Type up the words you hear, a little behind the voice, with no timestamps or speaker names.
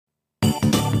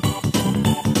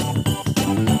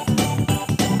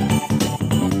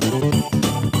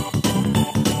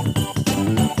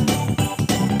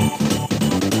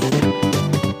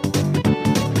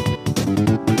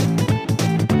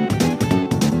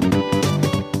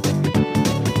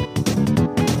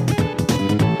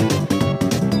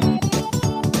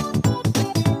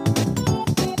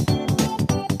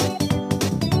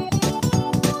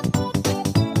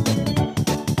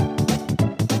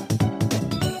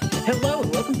Hello,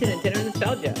 and welcome to Nintendo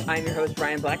Nostalgia. I'm your host,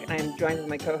 Ryan Black, and I'm joined with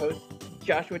my co-hosts,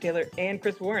 Joshua Taylor and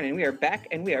Chris Warren, and we are back,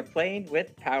 and we are playing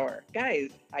with power. Guys,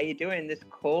 how you doing this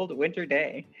cold winter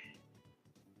day?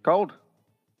 Cold.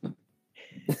 Not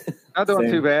doing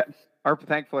Same. too bad.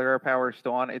 Thankfully, our power is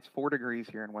still on. It's 4 degrees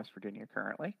here in West Virginia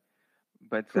currently,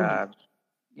 but got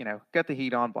the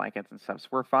heat on, blankets and stuff. So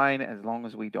we're fine as long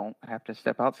as we don't have to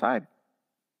step outside.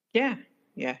 Yeah.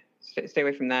 Stay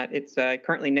away from that. It's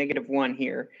currently -1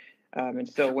 here.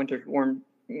 It's still winter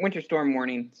storm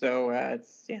warning, so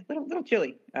it's a little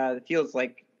chilly. It feels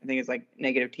like I think it's like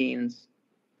negative teens.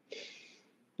 A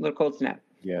little cold snap.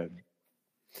 Yeah,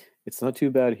 it's not too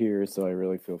bad here, so I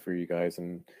really feel for you guys,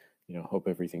 and hope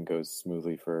everything goes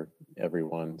smoothly for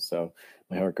everyone. So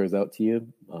my heart goes out to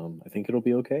you. I think it'll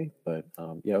be okay, but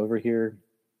over here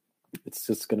it's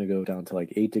just going to go down to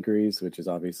like 8 degrees, which is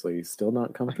obviously still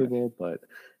not comfortable, but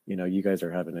you guys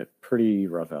are having it pretty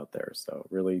rough out there, so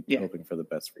really hoping for the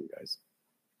best for you guys.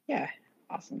 Yeah,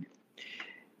 awesome.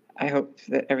 I hope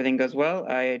that everything goes well.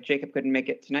 Jacob couldn't make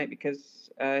it tonight because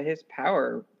his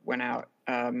power went out,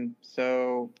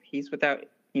 so he's without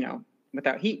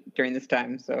heat during this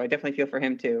time. So I definitely feel for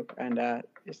him too, and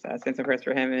just send some prayers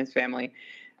for him and his family.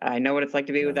 I know what it's like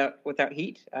to be without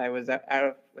heat. I was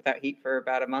without heat for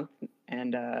about a month,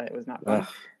 and it was not fun.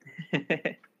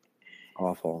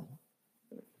 Awful.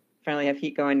 Finally have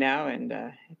heat going now, and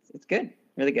it's good,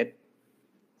 really good.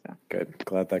 So. Good.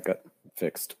 Glad that got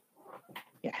fixed.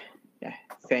 Yeah,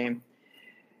 same.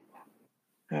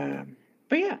 But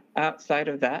yeah, outside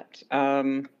of that,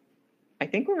 I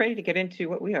think we're ready to get into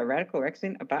what we are Radical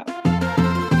Rexing about.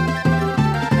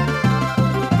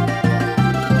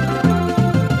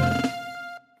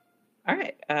 All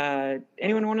right.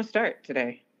 Anyone want to start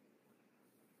today?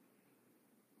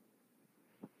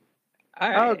 All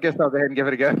right. I guess I'll go ahead and give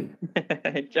it a go.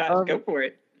 Josh, go for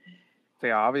it. So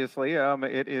yeah, obviously,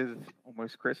 it is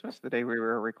almost Christmas, the day we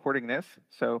were recording this.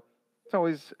 So it's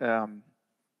always, I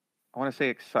want to say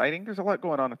exciting. There's a lot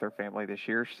going on with our family this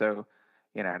year. So,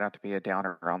 not to be a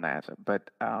downer on that, but,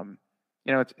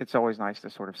 it's always nice to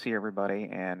sort of see everybody.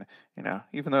 And,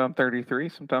 even though I'm 33,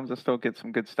 sometimes I still get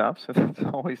some good stuff. So that's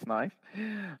always nice.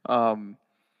 I've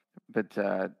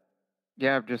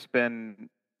just been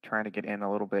trying to get in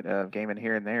a little bit of gaming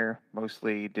here and there,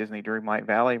 mostly Disney Dreamlight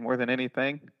Valley more than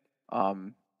anything.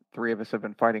 3 of us have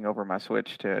been fighting over my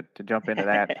Switch to jump into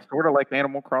that. Sort of like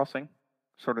Animal Crossing,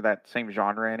 sort of that same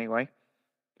genre anyway.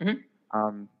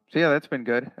 Mm-hmm. That's been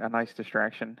good, a nice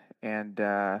distraction, and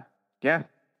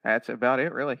that's about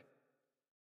it really.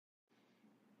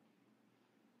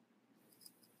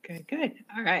 Good.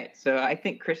 All right. So I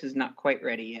think Chris is not quite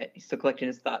ready yet. He's still collecting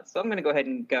his thoughts. So I'm going to go ahead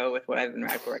and go with what I've been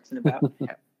Radical Rexing about.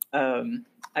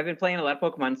 I've been playing a lot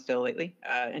of Pokemon still lately.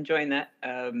 Enjoying that.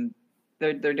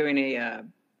 They're doing a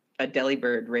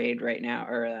Delibird raid right now,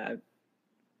 or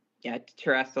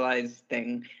terrestrialized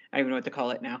thing. I don't even know what to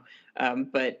call it now.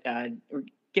 But we're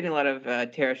getting a lot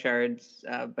of Terra Shards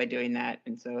by doing that,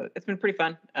 and so it's been pretty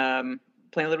fun.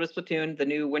 Playing a little bit of Splatoon. The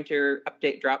new winter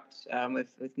update dropped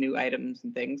with new items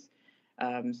and things.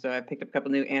 So I picked up a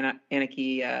couple new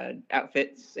Anarchy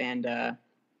outfits, and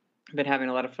been having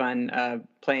a lot of fun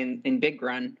playing in Big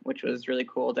Run, which was really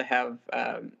cool to have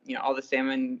all the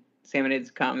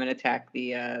salmonids come and attack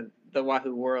the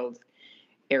Wahoo World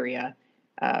area.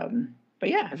 But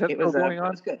yeah, it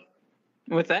was good.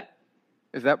 What's that?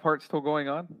 Is that part still going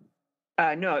on?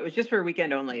 No, it was just for a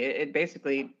weekend only. It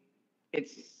basically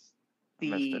it's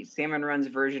the Salmon Run's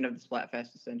version of the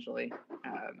Splatfest, essentially.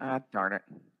 Darn it.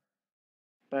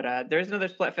 But there's another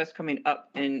Splatfest coming up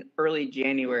in early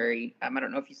January. I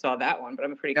don't know if you saw that one, but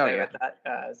I'm pretty excited about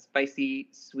that. Spicy,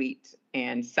 sweet,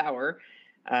 and sour.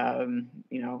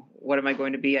 What am I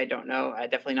going to be? I don't know.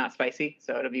 Definitely not spicy,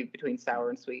 so it'll be between sour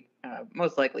and sweet.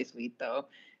 Most likely sweet, though,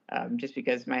 just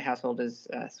because my household is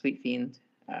sweet fiend.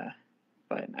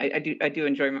 But I do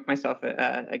enjoy myself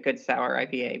a good sour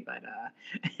IPA, but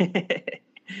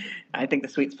I think the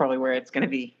sweet's probably where it's going to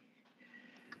be.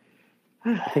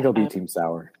 I think I'll be Team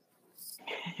Sour.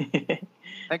 I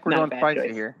think we're going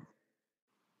spicy here.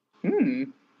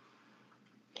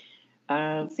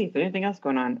 Let's see if there's anything else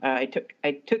going on. I took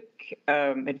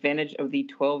advantage of the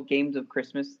 12 games of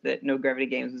Christmas that No Gravity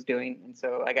Games was doing, and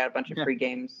so I got a bunch of free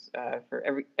games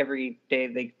for every day.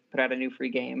 They put out a new free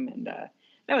game, and that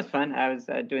was fun. I was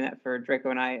doing that for Draco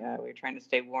and I. We were trying to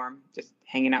stay warm, just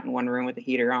hanging out in one room with the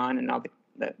heater on and all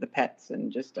the pets,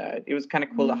 and just it was kind of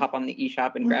cool to hop on the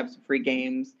eShop and grab some free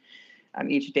games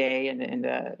each day and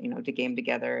to game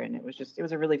together, and it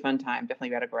was a really fun time.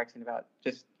 Definitely Radical Rexing about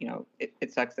just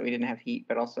it sucks that we didn't have heat,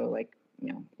 but also like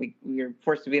we were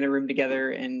forced to be in a room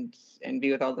together and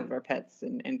be with all of our pets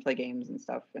and play games and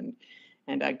stuff and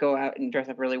go out and dress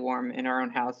up really warm in our own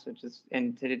house,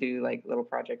 and to do like little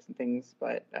projects and things.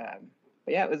 But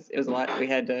yeah, it was a lot. We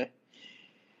had to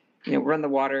run the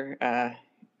water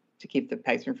to keep the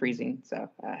pipes from freezing. So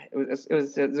it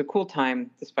was a cool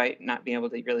time despite not being able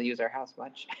to really use our house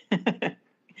much.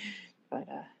 But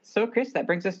so Chris, that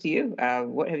brings us to you.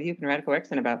 What have you been Radical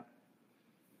Rexing about?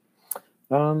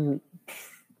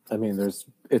 I mean,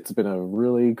 it's been a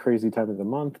really crazy time of the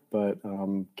month, but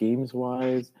games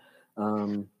wise,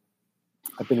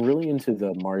 I've been really into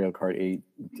the Mario Kart 8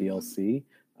 DLC.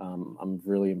 I'm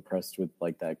really impressed with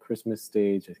like that Christmas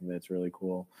stage. I think that's really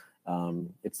cool.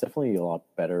 It's definitely a lot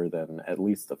better than at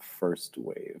least the first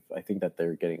wave. I think that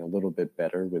they're getting a little bit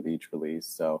better with each release.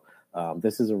 So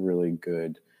this is a really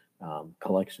good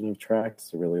collection of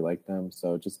tracks. I really like them.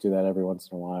 So just do that every once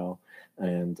in a while.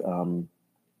 And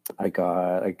I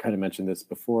kind of mentioned this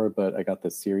before, but I got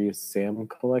the Serious Sam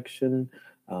collection.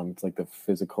 It's like the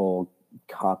physical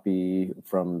copy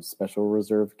from Special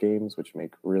Reserve Games, which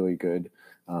make really good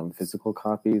physical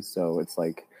copies. So it's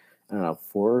like, I don't know,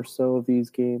 4 or so of these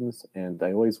games. And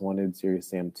I always wanted Serious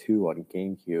Sam 2 on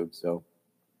GameCube. So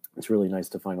it's really nice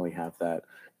to finally have that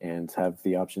and have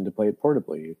the option to play it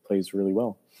portably. It plays really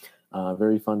well.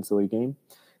 Very fun, silly game.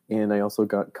 And I also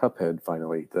got Cuphead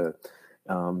finally, the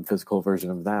physical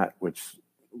version of that, which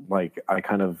like I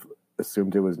kind of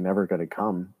assumed it was never going to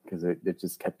come because it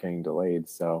just kept getting delayed.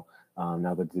 So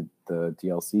now that the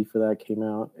DLC for that came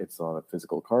out, it's on a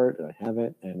physical cart and I have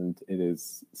it, and it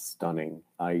is stunning.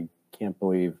 I can't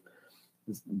believe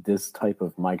this type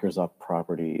of Microsoft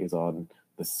property is on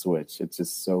the Switch. It's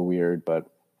just so weird, but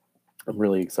I'm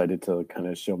really excited to kind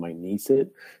of show my niece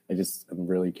it. I'm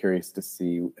really curious to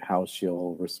see how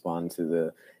she'll respond to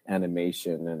the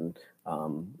animation and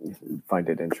find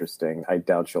it interesting. I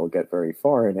doubt she'll get very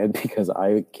far in it because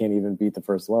I can't even beat the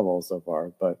first level so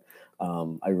far, but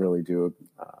I really do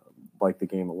like the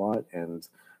game a lot, and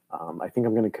I think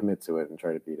I'm going to commit to it and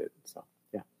try to beat it. So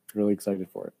yeah, really excited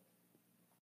for it.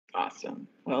 Awesome.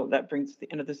 Well, that brings us to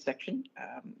the end of this section.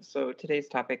 So today's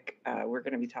topic, we're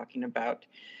going to be talking about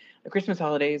the Christmas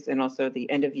holidays, and also the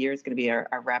end of year is going to be our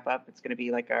wrap up. It's going to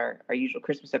be like our usual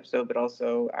Christmas episode, but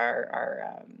also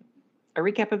our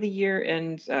recap of the year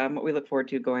and what we look forward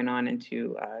to going on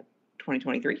into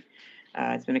 2023.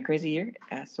 It's been a crazy year,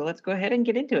 so let's go ahead and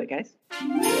get into it, guys.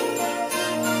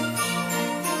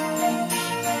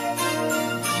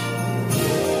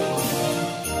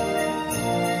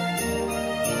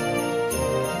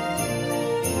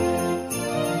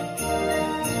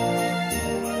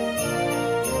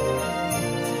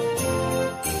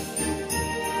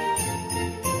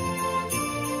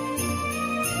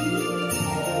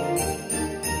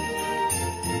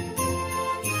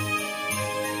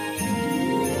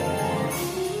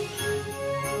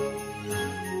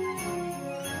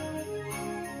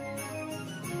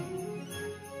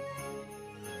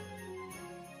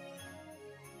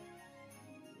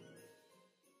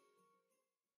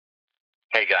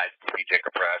 Hey guys, it's me,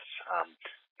 Jacob Press.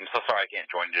 I'm so sorry I can't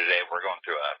join you today. We're going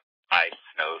through a ice,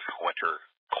 snow, winter,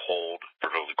 cold,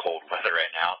 brutally cold weather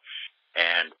right now.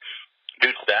 And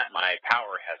due to that, my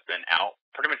power has been out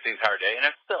pretty much the entire day, and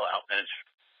it's still out, and it's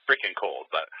freaking cold.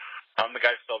 But the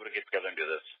guys are still able to get together and do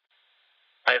this.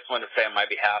 I just wanted to say on my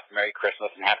behalf, Merry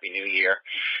Christmas and Happy New Year.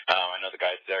 I know the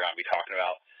guys there are going to be talking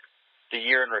about the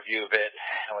year in review of it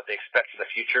and what they expect for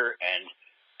the future, and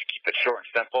to keep it short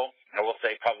and simple, I will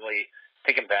say probably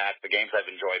thinking back, the games I've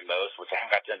enjoyed most, which I haven't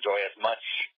got to enjoy as much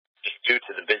just due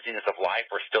to the busyness of life,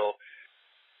 we're still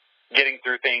getting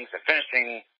through things and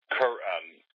finishing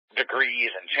degrees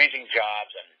and changing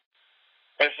jobs, and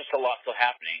there's just a lot still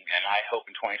happening. And I hope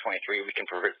in 2023 we can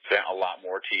present a lot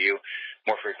more to you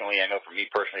more frequently. I know for me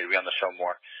personally to be on the show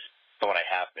more than what I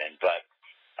have been, but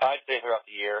I'd say throughout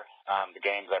the year, the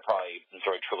games I probably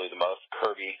enjoyed truly the most,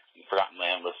 Kirby Forgotten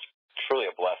Land was truly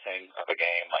a blessing of a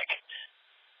game. Like,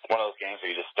 one of those games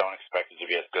where you just don't expect it to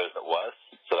be as good as it was.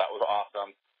 So that was awesome.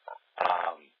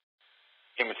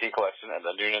 TMNT Collection and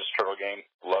the new Ninja Turtle game,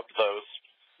 loved those.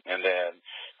 And then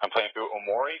I'm playing through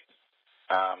Omori,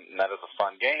 and that is a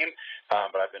fun game,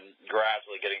 but I've been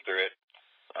gradually getting through it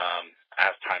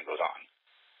as time goes on.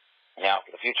 Now,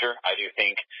 for the future, I do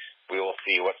think we will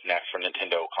see what's next for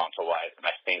Nintendo console-wise, and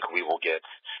I think we will get,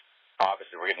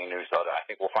 obviously we're getting new Zelda. I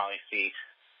think we'll finally see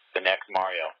the next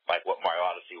Mario, like what Mario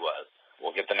Odyssey was.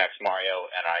 We'll get the next Mario,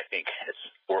 and I think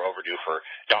we're overdue for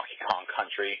Donkey Kong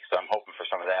Country, so I'm hoping for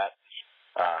some of that.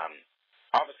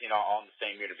 Obviously, not all in the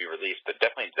same year to be released, but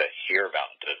definitely to hear about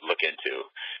and to look into.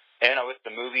 And with the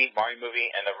Mario movie,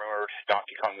 and the rumored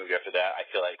Donkey Kong movie after that, I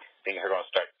feel like things are going to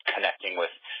start connecting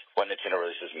with what Nintendo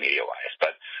releases media-wise.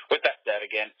 But with that said,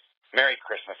 again, Merry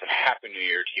Christmas and Happy New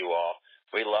Year to you all.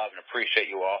 We love and appreciate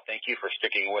you all. Thank you for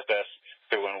sticking with us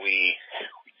through when we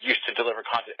used to deliver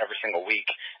content every single week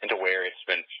into where it's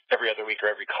been every other week or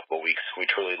every couple of weeks. We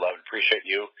truly love and appreciate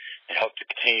you and hope to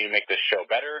continue to make this show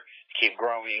better, keep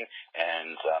growing,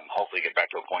 and hopefully get back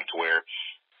to a point to where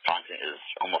content is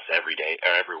almost every day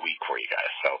or every week for you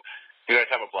guys. So you guys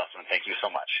have a blessed one. Thank you so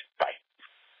much. Bye.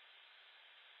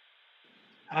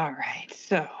 All right,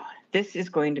 so this is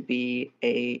going to be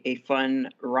a fun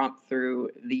romp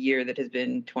through the year that has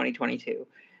been 2022.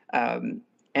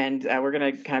 And we're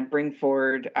going to kind of bring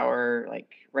forward our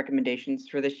recommendations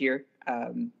for this year.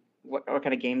 What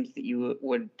kind of games that you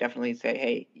would definitely say,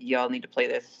 hey, y'all need to play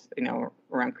this,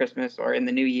 around Christmas or in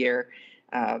the new year.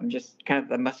 Just kind of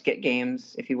the must-get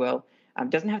games, if you will.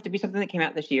 Doesn't have to be something that came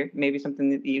out this year. Maybe something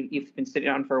that you've been sitting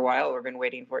on for a while or been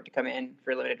waiting for it to come in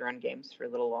for limited run games for a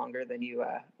little longer than you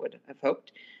would have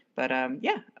hoped. But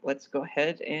yeah, let's go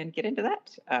ahead and get into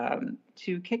that.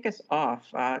 To kick us off,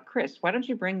 Chris, why don't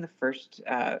you bring the first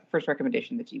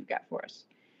recommendation that you've got for us?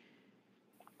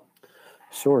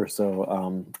 Sure.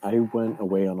 So I went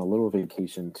away on a little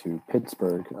vacation to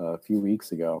Pittsburgh a few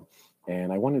weeks ago,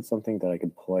 and I wanted something that I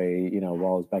could play,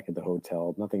 while I was back at the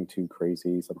hotel. Nothing too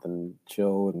crazy, something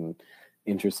chill and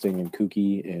interesting and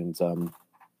kooky. And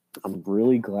I'm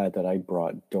really glad that I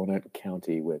brought Donut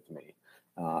County with me.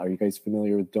 Are you guys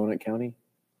familiar with Donut County?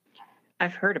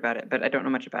 I've heard about it, but I don't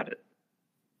know much about it.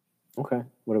 Okay.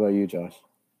 What about you, Josh?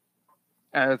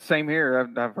 Same here.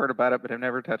 I've heard about it, but I've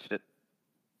never touched it.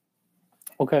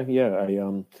 Okay, yeah.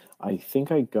 I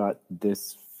think I got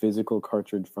this physical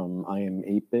cartridge from IM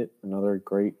 8-Bit, another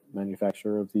great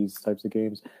manufacturer of these types of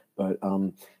games. But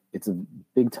it's a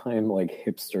big time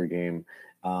hipster game.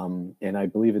 And I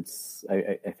believe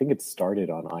I think it started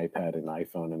on iPad and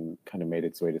iPhone and kind of made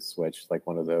its way to Switch, like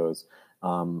one of those. I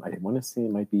want to say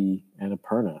it might be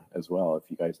Annapurna as well. If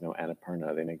you guys know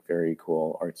Annapurna, they make very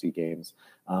cool artsy games.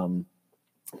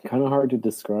 Kind of hard to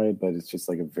describe, but it's just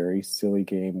a very silly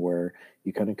game where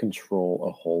you kind of control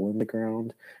a hole in the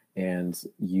ground and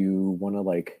you want to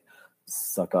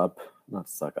not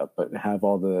suck up, but have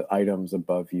all the items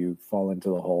above you fall into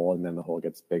the hole, and then the hole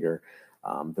gets bigger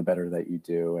the better that you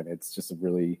do. And it's just a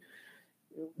really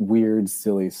weird,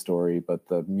 silly story, but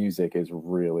the music is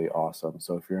really awesome.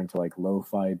 So if you're into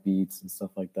lo-fi beats and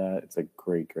stuff like that, it's a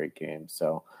great game.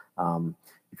 So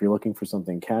if you're looking for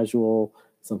something casual,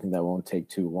 something that won't take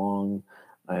too long,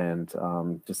 and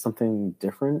just something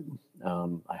different,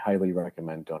 I highly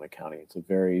recommend Donut County. It's a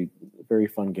very, very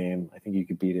fun game. I think you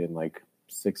could beat it in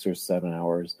 6 or 7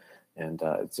 hours, and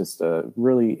it's just a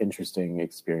really interesting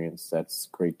experience that's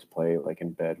great to play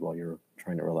in bed while you're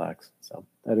trying to relax. So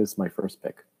that is my first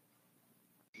pick.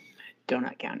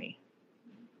 Donut County.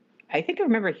 I think I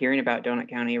remember hearing about Donut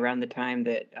County around the time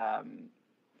that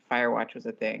Firewatch was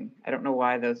a thing. I don't know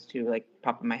why those two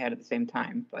pop in my head at the same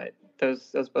time, but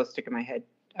those both stick in my head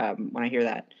when I hear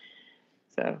that.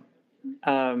 So,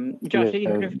 Josh, did you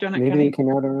heard of Donut County?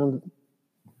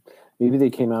 Maybe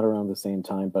they came out around the same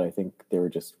time, but I think they were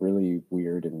just really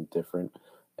weird and different,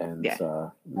 and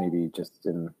maybe just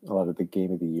in a lot of the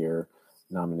Game of the Year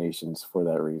nominations for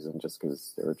that reason, just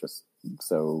because they were just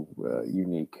so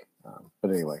unique.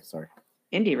 But anyway, sorry.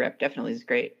 Indie Rep definitely is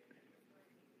great.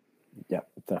 Yeah,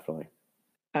 definitely.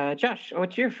 Josh,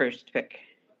 what's your first pick?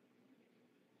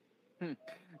 So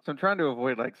I'm trying to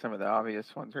avoid some of the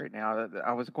obvious ones right now.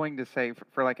 I was going to say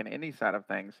for an indie side of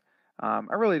things, I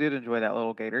really did enjoy that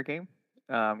little Gator game.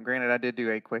 Granted, I did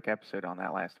do a quick episode on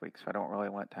that last week, so I don't really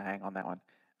want to hang on that one.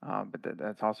 But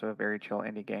that's also a very chill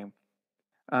indie game.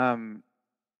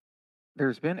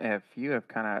 There's been a few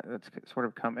that's sort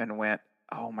of come and went.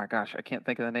 Oh my gosh, I can't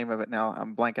think of the name of it now.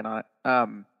 I'm blanking on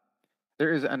it.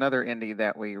 There is another indie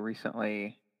that we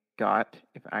recently got,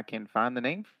 if I can find the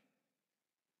name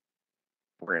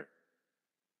for it.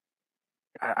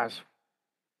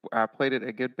 I played it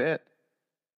a good bit,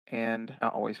 and I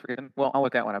always forget. Well, I'll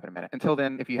look that one up in a minute. Until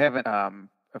then, if you haven't,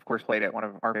 of course, played it, one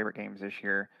of our favorite games this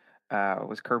year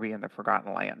was Kirby and the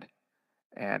Forgotten Land.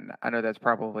 And I know that's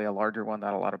probably a larger one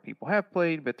that a lot of people have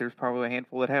played, but there's probably a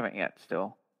handful that haven't yet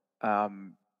still.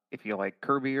 If you like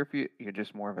Kirby, or if you're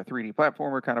just more of a 3D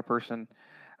platformer kind of person,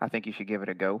 I think you should give it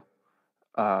a go.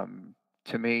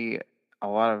 To me, a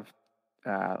lot of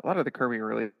the Kirby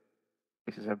releases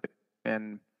have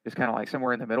been just kind of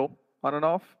somewhere in the middle, on and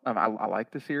off. I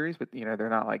like the series, but they're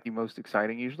not the most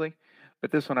exciting usually.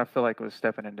 But this one I feel was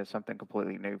stepping into something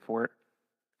completely new for it.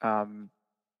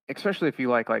 Especially if you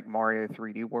like Mario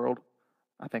 3D World.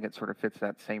 I think it sort of fits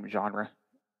that same genre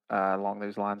along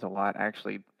those lines a lot.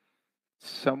 Actually,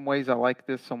 some ways I like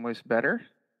this, some ways better.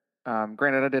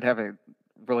 Granted, I did have a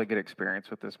really good experience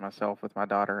with this myself with my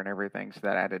daughter and everything, so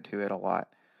that added to it a lot.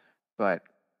 But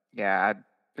yeah,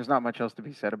 there's not much else to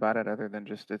be said about it other than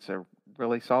just it's a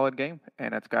really solid game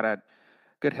and it's got a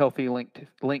good healthy length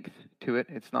to it.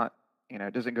 It's not,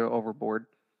 it doesn't go overboard.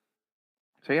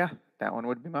 So yeah, that one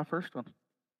would be my first one.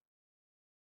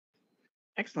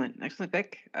 Excellent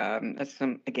pick. That's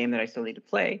a game that I still need to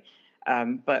play.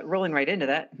 But rolling right into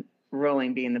that,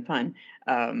 rolling being the pun,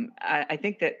 I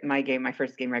think that my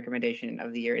first game recommendation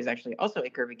of the year is actually also a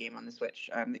Kirby game on the Switch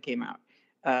that came out.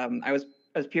 I was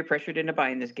peer pressured into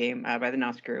buying this game by the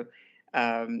NOS crew.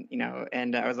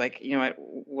 And I was like,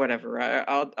 whatever,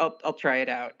 I'll try it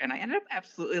out, and I ended up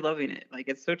absolutely loving it. Like,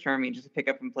 it's so charming just to pick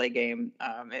up and play game.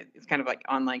 It's kind of like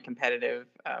online competitive,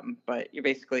 but you're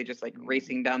basically just like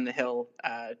racing down the hill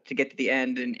to get to the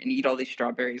end and eat all these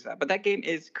strawberries. But that game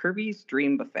is Kirby's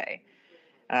Dream Buffet.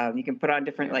 You can put on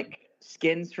different like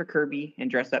skins for Kirby and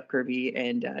dress up Kirby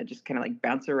and just kind of like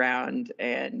bounce around,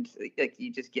 and like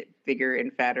you just get bigger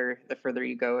and fatter the further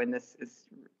you go in this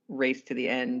race to the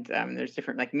end. There's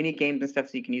different like mini games and stuff,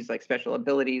 so you can use like special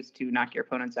abilities to knock your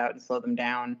opponents out and slow them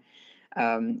down.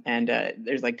 And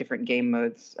there's like different game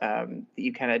modes that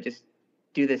you kind of just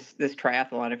do this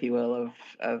triathlon, if you will,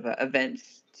 of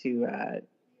events to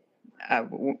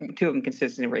two of them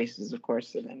consistent races, of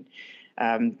course, and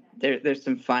then there's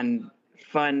some fun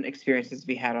experiences to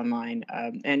be had online.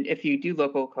 And if you do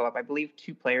local co-op, I believe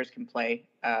 2 players can play.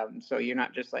 So you're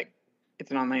not just like it's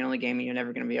an online only game and you're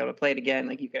never going to be able to play it again.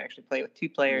 Like, you could actually play with 2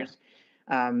 players.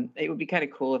 Yeah. It would be kind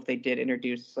of cool if they did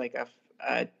introduce like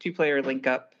a 2-player link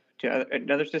up to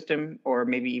another system, or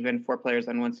maybe even 4 players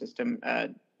on one system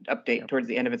update towards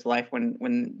the end of its life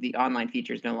when the online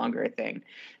feature is no longer a thing.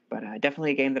 But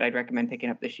definitely a game that I'd recommend picking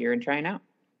up this year and trying out.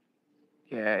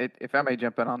 Yeah, if I may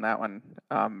jump in on that one,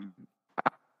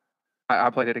 I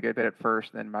played it a good bit at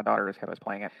first, then my daughter was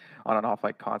playing it on and off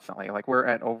like constantly. Like, we're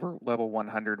at over level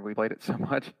 100. We played it so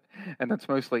much, and that's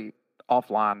mostly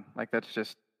offline. Like, that's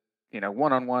just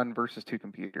one-on-one versus 2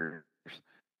 computers.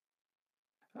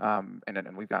 And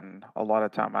then we've gotten a lot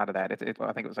of time out of that. I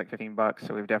think it was like $15,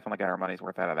 so we've definitely got our money's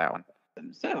worth out of that one.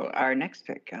 So our next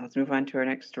pick, let's move on to our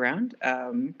next round.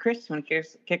 Chris, want to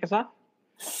kick us off?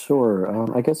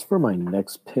 Sure. I guess for my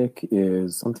next pick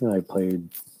is something I played,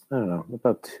 I don't know,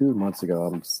 about 2 months ago.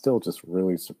 I'm still just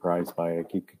really surprised by it. I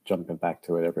keep jumping back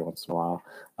to it every once in a while.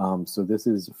 So this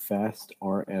is Fast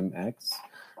RMX.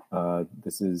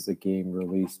 This is a game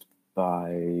released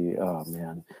by,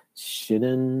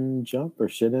 Shiden Jump or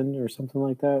Shiden or something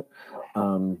like that.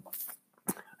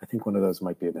 I think one of those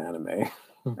might be an anime.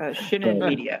 Shiden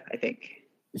Media, I think.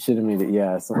 Shiden Media,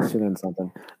 yeah, Shiden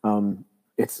something.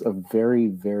 It's a very,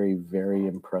 very, very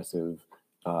impressive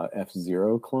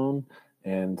F-Zero clone,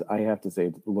 and I have to say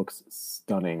it looks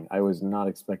stunning. I was not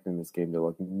expecting this game to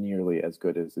look nearly as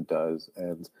good as it does,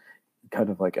 and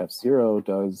kind of like F-Zero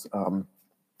does,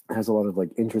 has a lot of like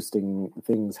interesting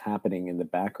things happening in the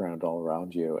background all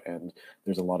around you, and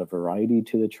there's a lot of variety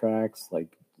to the tracks,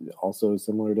 like also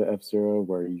similar to F-Zero,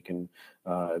 where you can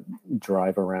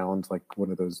drive around like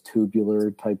one of those tubular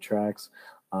type tracks.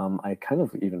 I kind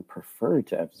of even prefer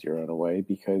to F-Zero in a way,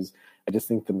 because I just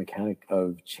think the mechanic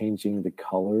of changing the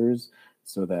colors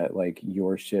so that like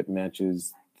your ship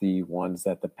matches the ones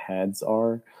that the pads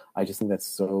are, I just think that's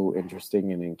so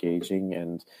interesting and engaging,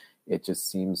 and it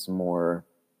just seems more,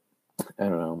 I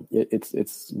don't know,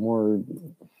 it's more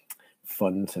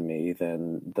fun to me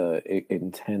than the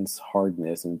intense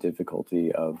hardness and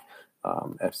difficulty of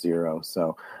F-Zero.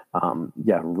 So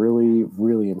really,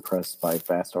 really impressed by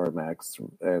Fast RMX,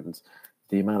 and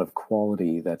the amount of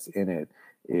quality that's in it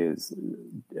is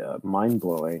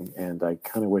mind-blowing, and I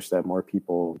kind of wish that more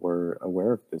people were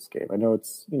aware of this game. I know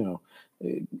it's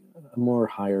a more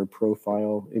higher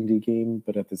profile indie game,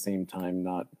 but at the same time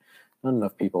not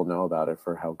enough people know about it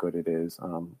for how good it is.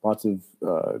 Lots of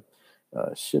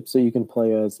ships that you can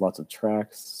play as, lots of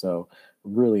tracks, so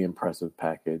really impressive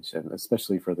package, and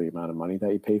especially for the amount of money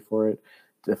that you pay for it,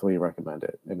 definitely recommend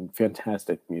it. And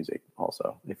fantastic music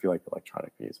also, if you like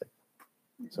electronic music.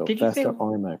 So Fast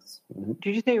RMX. Mm-hmm.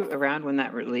 Did you say around when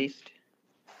that released?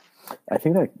 I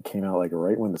think that came out like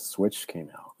right when the Switch came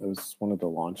out. It was one of the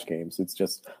launch games.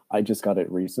 I just got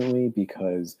it recently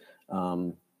because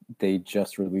they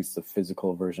just released the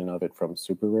physical version of it from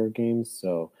Super Rare Games.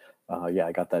 So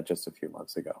I got that just a few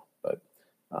months ago. But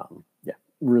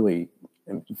really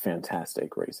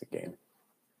fantastic racing game.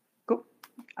 Cool.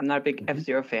 I'm not a big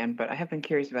F-Zero fan, but I have been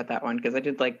curious about that one because I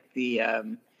did like the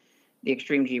the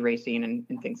Extreme G racing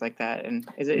and things like that. And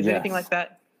is it anything like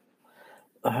that?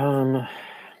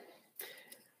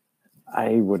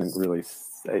 I wouldn't really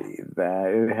say that.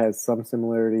 It has some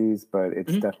similarities, but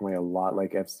it's definitely a lot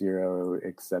like F-Zero,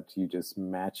 except you just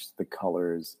match the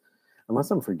colors.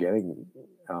 Unless I'm forgetting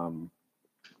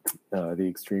the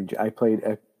Extreme G. I played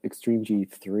Extreme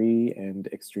G3 and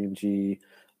Extreme G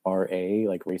RA,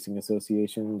 like Racing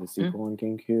Association, the sequel on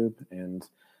GameCube. And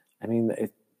I mean,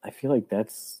 I feel like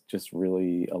that's just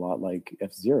really a lot like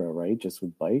F-Zero, right? Just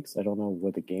with bikes. I don't know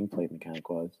what the gameplay mechanic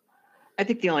was. I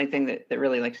think the only thing that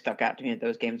really like stuck out to me at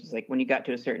those games was like when you got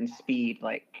to a certain speed,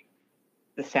 like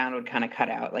the sound would kind of cut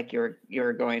out, like you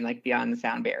were going like beyond the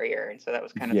sound barrier, and so that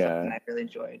was kind of something I really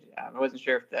enjoyed. I wasn't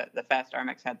sure if the Fast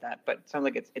RMX had that, but it sounds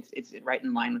like it's right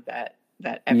in line with that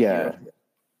F-Zero. Yeah,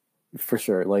 for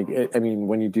sure. Like I mean,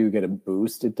 when you do get a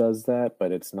boost, it does that,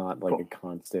 but it's not like a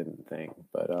constant thing.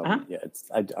 But yeah,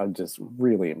 I'm just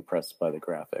really impressed by the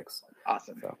graphics.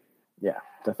 Awesome. So yeah,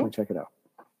 definitely check it out.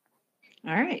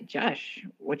 All right, Josh,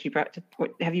 what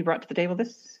have you brought to the table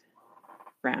this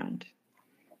round?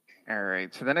 All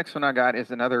right, so the next one I got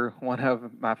is another one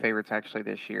of my favorites actually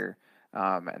this year,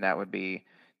 and that would be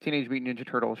Teenage Mutant Ninja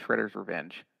Turtles: Shredder's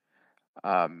Revenge.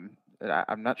 I'm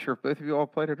not sure if both of you all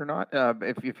played it or not.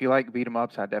 If you like beat 'em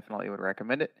ups, I definitely would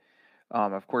recommend it.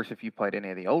 Of course, if you played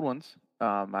any of the old ones,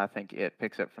 I think it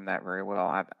picks up from that very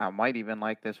well. I might even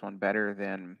like this one better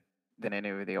than any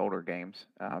of the older games.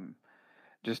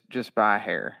 Just by a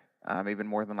hair, even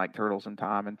more than like Turtles in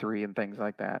Time and 3 and things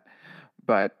like that.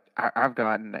 But I've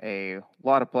gotten a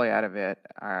lot of play out of it.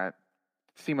 I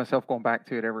see myself going back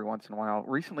to it every once in a while.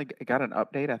 Recently, it got an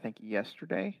update, I think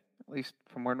yesterday, at least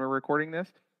from when we're recording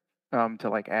this, to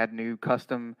like add new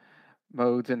custom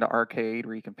modes into arcade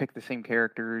where you can pick the same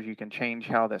characters, you can change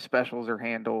how the specials are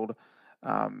handled,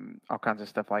 all kinds of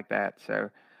stuff like that. So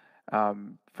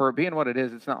for it being what it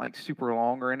is, it's not like super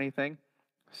long or anything.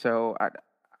 So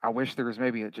I wish there was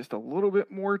maybe just a little bit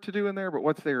more to do in there, but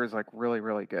what's there is like really,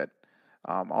 really good.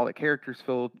 All the characters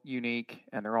feel unique,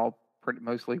 and they're all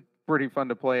mostly pretty fun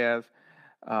to play as.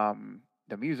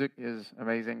 The music is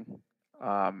amazing,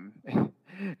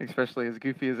 especially as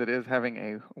goofy as it is, having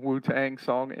a Wu-Tang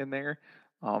song in there.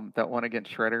 That one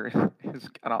against Shredder is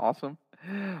kind of awesome.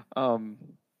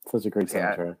 Such a great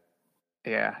soundtrack.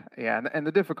 Yeah, and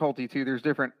the difficulty too. There's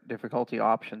different difficulty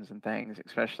options and things,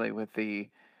 especially with the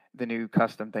new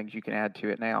custom things you can add to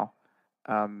it now,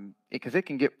 because it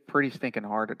can get pretty stinking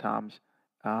hard at times.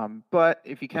 But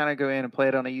if you kind of go in and play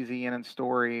it on easy and in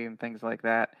story and things like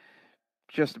that,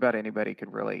 just about anybody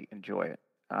could really enjoy it,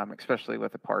 especially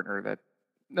with a partner that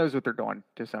knows what they're doing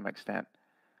to some extent.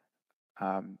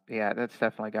 Yeah, that's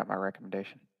definitely got my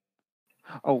recommendation.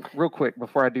 Oh, real quick,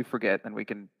 before I do forget, and we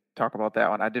can talk about that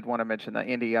one, I did want to mention the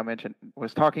indie I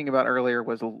was talking about earlier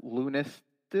was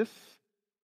Lunistis.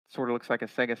 Sort of looks like a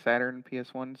Sega Saturn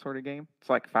PS1 sort of game. It's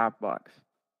like $5.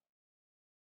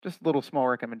 Just a little small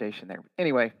recommendation there.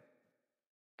 Anyway,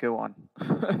 go on.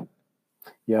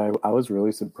 Yeah, I was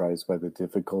really surprised by the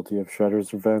difficulty of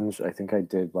Shredder's Revenge. I think I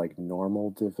did like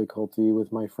normal difficulty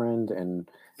with my friend, and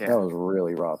that was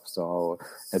really rough. So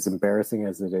as embarrassing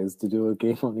as it is to do a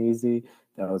game on easy,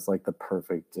 that was like the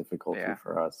perfect difficulty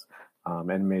for us.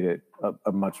 And made it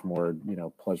a much more,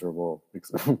 pleasurable,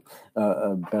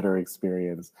 a better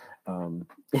experience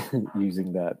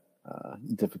using that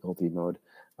difficulty mode.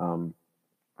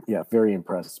 Yeah, very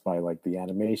impressed by like the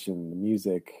animation, the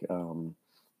music, the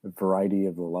variety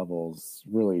of the levels.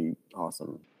 Really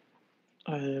awesome.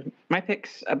 My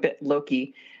pick's a bit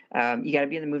low-key. You got to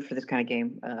be in the mood for this kind of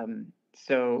game.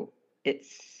 So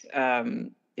it's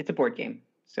a board game.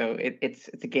 So it's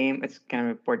a game. It's kind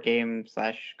of a board game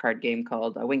 / card game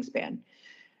called Wingspan.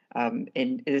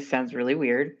 And this sounds really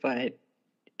weird, but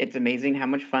it's amazing how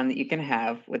much fun that you can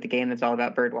have with a game that's all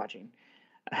about bird watching.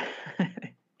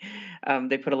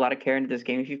 They put a lot of care into this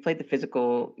game. If you've played the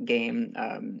physical game,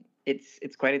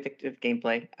 it's quite addictive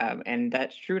gameplay, and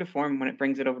that's true to form when it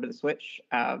brings it over to the Switch.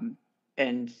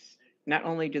 And not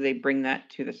only do they bring that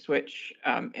to the Switch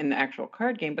in the actual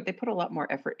card game, but they put a lot more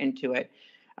effort into it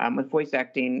with voice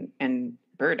acting and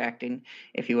bird acting,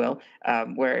 if you will,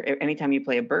 where anytime you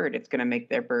play a bird, it's going to make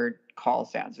their bird call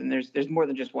sounds. And there's more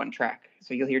than just one track,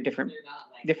 so you'll hear different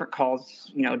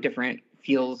calls, different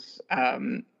feels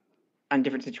on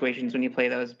different situations when you play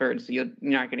those birds. So you're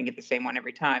not going to get the same one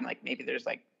every time. Like maybe there's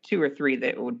like 2 or 3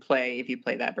 that would play if you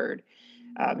play that bird.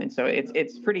 And so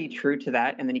it's pretty true to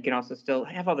that. And then you can also still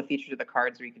have all the features of the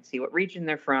cards where you can see what region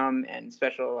they're from and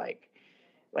special like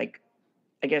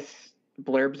I guess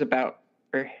blurbs about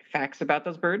or facts about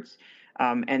those birds.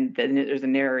 And then there's a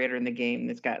narrator in the game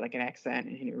that's got like an accent,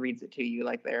 and he reads it to you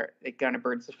like they're like on a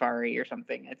bird safari or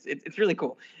something. It's really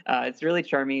cool. It's really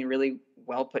charming, really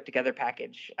well put together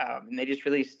package. And they just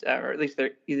released, or at least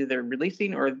they're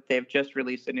releasing, or they've just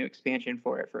released a new expansion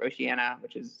for it for Oceania,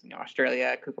 which is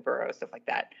Australia, Kookaburra, stuff like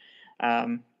that.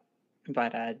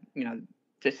 But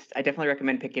just I definitely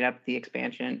recommend picking up the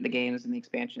games and the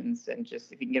expansions, and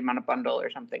just if you can get them on a bundle or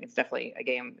something, it's definitely a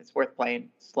game it's worth playing.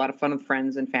 It's a lot of fun with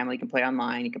friends and family. You can play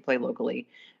online, you can play locally.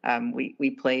 We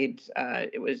played.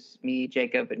 It was me,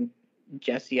 Jacob, and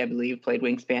Jesse, I believe, played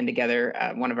Wingspan together.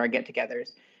 One of our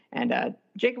get-togethers, and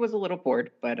Jacob was a little bored,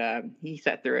 but he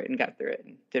sat through it and got through it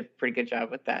and did a pretty good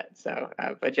job with that. So,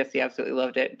 but Jesse absolutely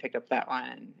loved it and picked up that one,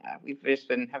 and we've just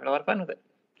been having a lot of fun with it.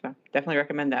 So, definitely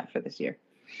recommend that for this year.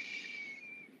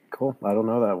 Cool. I don't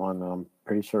know that one. I'm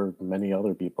pretty sure many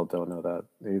other people don't know that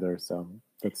either. So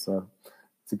it's a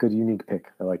good, unique pick.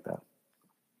 I like that.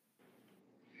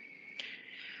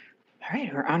 All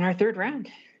right, we're on our third round.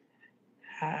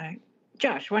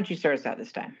 Josh, why don't you start us out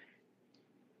this time?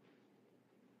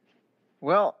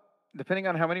 Well, depending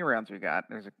on how many rounds we got,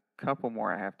 there's a couple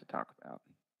more I have to talk about.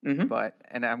 Mm-hmm. But,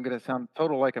 and I'm going to sound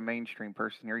total like a mainstream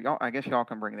person here. I guess y'all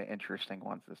can bring the interesting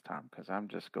ones this time, because I'm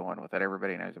just going with what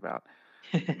everybody knows about.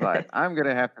 But I'm going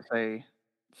to have to say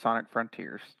Sonic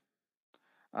Frontiers.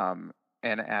 And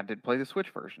I did play the Switch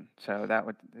version, so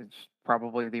it's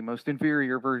probably the most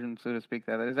inferior version, so to speak,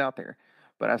 that is out there.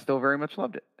 But I still very much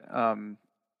loved it.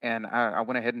 And I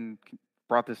went ahead and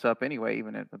brought this up anyway,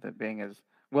 even with it being as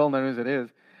well known as it is,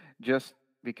 just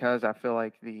because I feel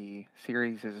like the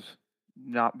series has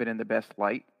not been in the best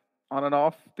light on and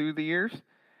off through the years.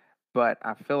 But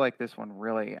I feel like this one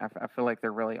really, I feel like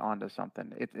they're really onto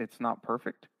something. It's not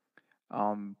perfect,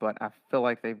 but I feel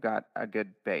like they've got a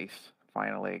good base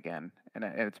finally again. And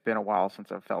it's been a while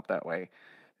since I've felt that way.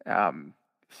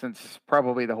 Since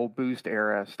probably the whole Boost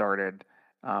era started,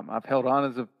 I've held on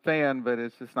as a fan, but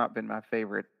it's just not been my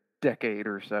favorite decade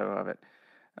or so of it.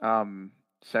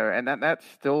 And that's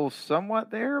still somewhat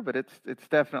there, but it's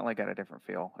definitely got a different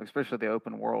feel, especially the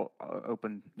open world,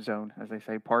 open zone, as they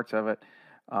say, parts of it.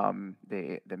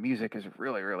 The music is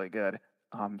really, really good.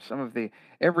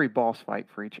 Every boss fight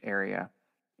for each area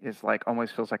is like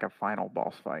almost feels like a final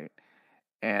boss fight,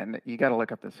 and you got to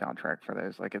look up the soundtrack for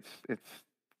those. Like it's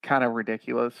kind of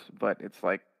ridiculous, but it's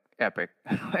like epic.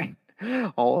 Like,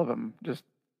 all of them just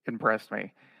impressed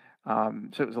me. So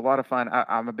it was a lot of fun.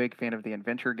 I'm a big fan of the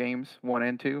adventure games 1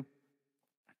 and 2,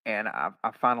 and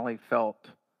I finally felt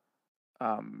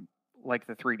like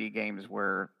the 3D games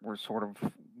were sort of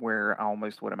where I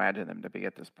almost would imagine them to be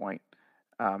at this point.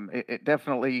 It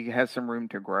definitely has some room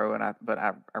to grow, but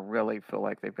I really feel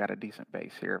like they've got a decent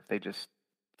base here if they just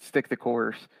stick the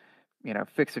course,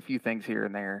 fix a few things here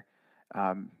and there,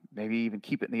 maybe even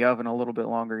keep it in the oven a little bit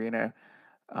longer, and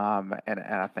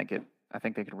I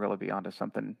think they could really be onto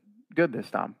something good this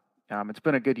time. It's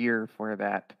been a good year for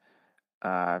that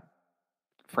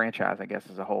franchise, I guess,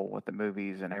 as a whole, with the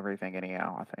movies and everything.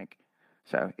 Anyhow, I think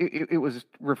so. It was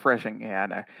refreshing. Yeah, I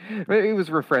know. It was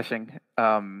refreshing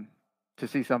to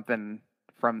see something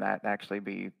from that actually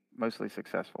be mostly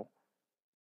successful.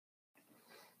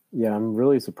 Yeah, I'm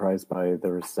really surprised by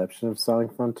the reception of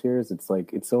Sonic Frontiers. It's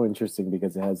so interesting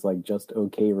because it has like just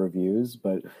okay reviews,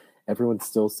 but everyone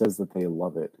still says that they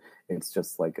love it. It's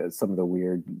just like some of the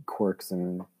weird quirks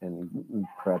and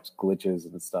perhaps glitches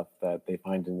and stuff that they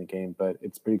find in the game. But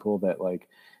it's pretty cool that like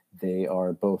they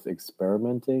are both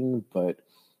experimenting, but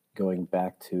going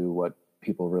back to what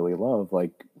people really love,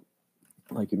 like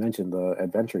you mentioned, the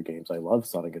adventure games. I love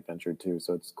Sonic Adventure too,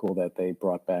 so it's cool that they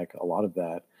brought back a lot of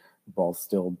that while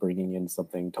still bringing in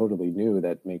something totally new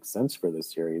that makes sense for this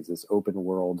series, this open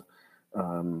world I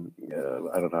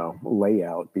don't know,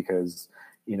 layout, because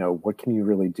what can you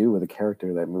really do with a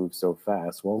character that moves so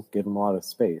fast? Well, give them a lot of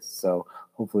space. So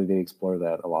hopefully they explore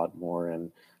that a lot more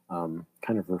and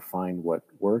kind of refine what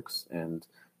works and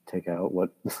take out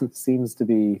what seems to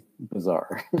be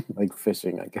bizarre, like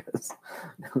fishing, I guess.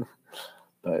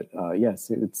 But yes,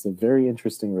 it's a very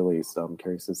interesting release. I'm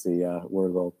curious to see where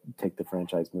they'll take the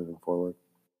franchise moving forward.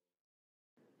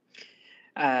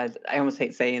 I almost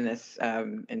hate saying this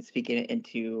and speaking it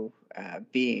into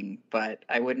being, but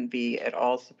I wouldn't be at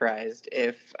all surprised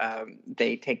if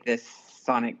they take this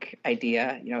Sonic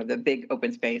idea, the big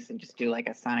open space, and just do like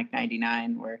a Sonic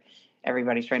 99 where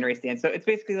everybody's trying to race the end. So it's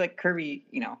basically like Kirby,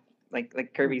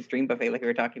 like Kirby's Dream Buffet, like we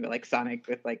were talking about, like Sonic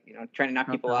with trying to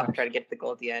knock people off, try to get to the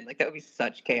goal at the end. Like that would be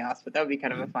such chaos, but that would be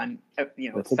kind of a fun,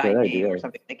 side game or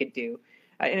something they could do.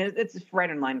 And it's right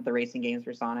in line with the racing games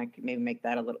for Sonic. Maybe make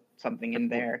that a little something in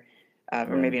there,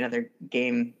 or maybe another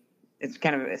game it's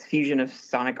kind of a fusion of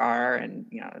Sonic R and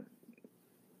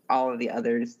all of the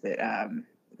others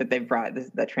that they've brought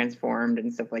that transformed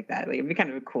and stuff like that. Like, it'd be kind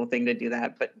of a cool thing to do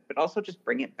that, but also just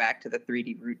bring it back to the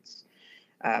 3D roots.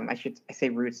 I say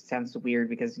roots, it sounds weird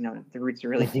because the roots are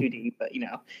really 2D, but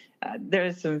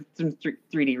there's some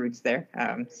 3D roots there.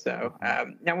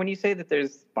 Now when you say that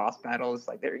there's boss battles,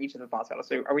 like there each of the boss battles,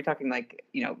 so are we talking like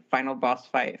final boss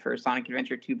fight for Sonic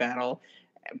Adventure 2 battle,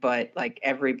 but like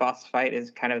every boss fight is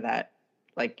kind of that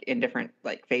like in different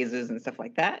like phases and stuff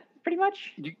like that, pretty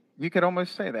much? You could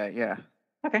almost say that, yeah.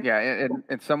 Okay. Yeah,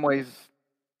 in some ways,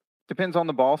 depends on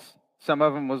the boss. Some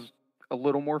of them was a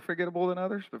little more forgettable than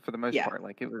others, but for the most part,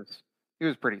 like it was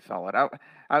pretty solid.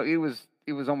 It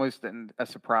was almost a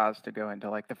surprise to go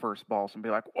into like the first boss and be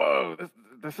like, whoa,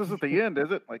 this isn't the end, is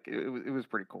it? Like it was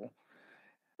pretty cool.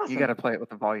 Awesome. You got to play it with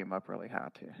the volume up really high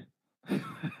too.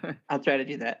 I'll try to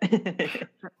do that.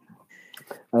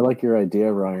 I like your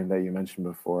idea, Ryan, that you mentioned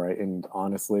before. And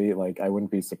honestly, like I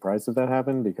wouldn't be surprised if that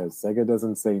happened because Sega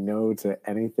doesn't say no to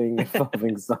anything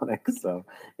involving Sonic. So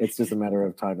it's just a matter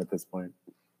of time at this point.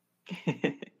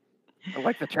 I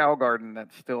like the Chow Garden that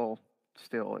still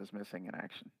is missing in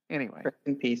action. Anyway, rest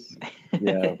in peace.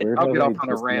 Yeah, weird I'll how get they off on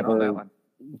a just rant on that one.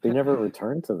 They never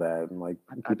returned to that, and like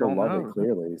people don't love know. it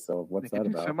clearly. So what's They that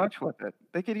could do about? so much with it.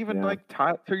 They could even like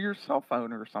tie it to your cell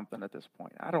phone or something at this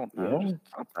point. I don't know. Yeah. Just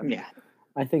something. Yeah.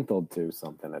 I think they'll do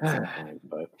something at some point,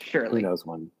 but Surely. who knows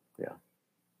when? Yeah.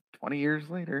 20 years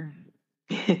later.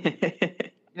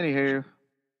 Anywho.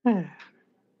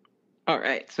 All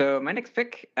right. So my next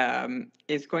pick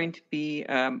is going to be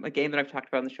a game that I've talked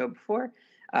about on the show before.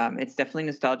 It's definitely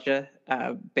nostalgia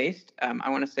based. I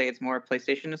want to say it's more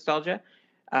PlayStation nostalgia,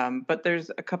 but there's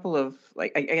a couple of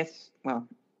like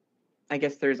I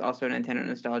guess there's also Nintendo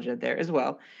nostalgia there as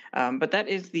well. But that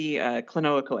is the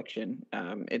Klonoa collection.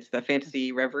 It's the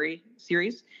Fantasy Reverie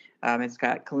series. It's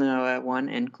got Klonoa 1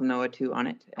 and Klonoa 2 on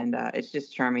it, and it's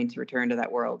just charming to return to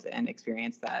that world and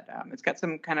experience that. It's got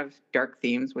some kind of dark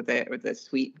themes with a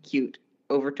sweet, cute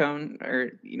overtone,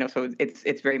 or so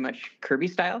it's very much Kirby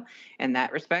style in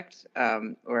that respect,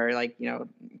 where like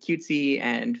cutesy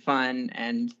and fun,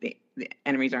 and the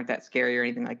enemies aren't that scary or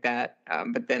anything like that.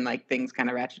 But then like things kind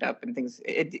of ratchet up and things.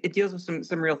 It deals with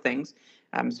some real things.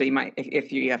 So you might,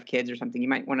 if you have kids or something, you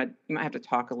might have to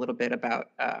talk a little bit about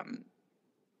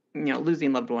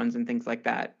losing loved ones and things like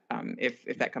that,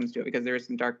 if that comes to it, because there is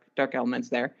some dark elements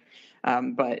there.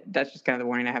 But that's just kind of the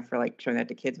warning I have for like showing that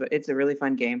to kids. But it's a really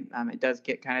fun game. It does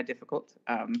get kind of difficult,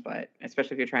 but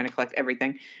especially if you're trying to collect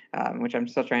everything, which I'm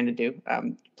still trying to do.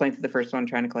 Playing through the first one,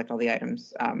 trying to collect all the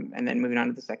items, and then moving on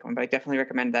to the second one. But I definitely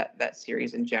recommend that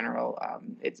series in general.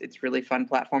 It's really fun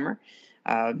platformer,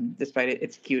 despite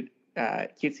its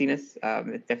cutesiness.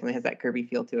 It definitely has that Kirby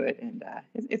feel to it, and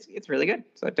it's really good.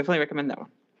 So I definitely recommend that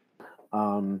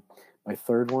one. My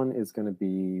third one is going to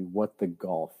be What the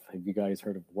Golf. Have you guys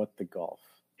heard of What the Golf?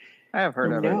 I have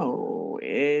heard of it. No,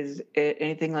 is it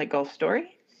anything like Golf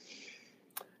Story?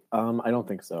 I don't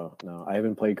think so. No, I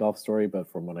haven't played Golf Story,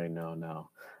 but from what I know, no.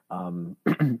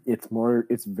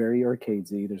 It's very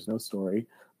arcadesy. There's no story.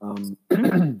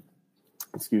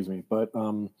 Excuse me, but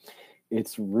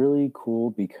it's really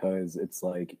cool because it's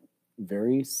like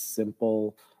very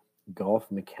simple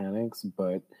golf mechanics,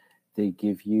 but they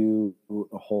give you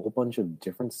a whole bunch of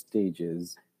different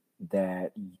stages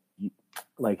that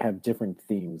like have different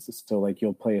themes. So like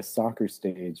you'll play a soccer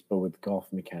stage but with golf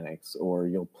mechanics, or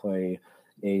you'll play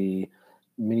a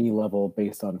mini level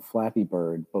based on Flappy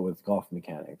Bird but with golf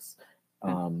mechanics.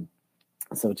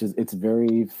 So it's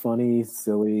very funny,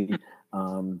 silly.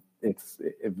 It's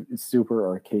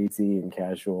super arcadey and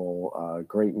casual.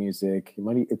 Great music.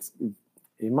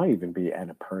 It might even be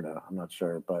Annapurna. I'm not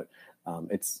sure, but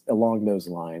it's along those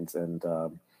lines, and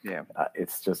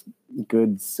it's just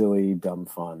good, silly, dumb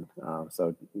fun.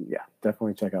 So yeah,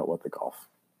 definitely check out What the Golf.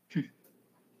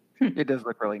 It does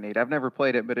look really neat. I've never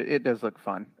played it, but it does look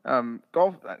fun.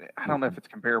 Golf, I don't know if it's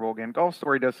comparable again. Golf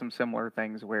Story does some similar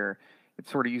things where it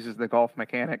sort of uses the golf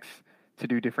mechanics to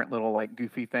do different little like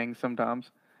goofy things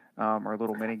sometimes, or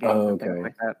little mini games and things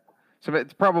like that. So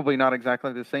it's probably not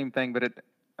exactly the same thing, but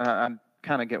I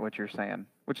kind of get what you're saying,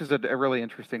 which is a really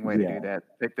interesting way to do that.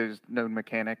 Take those known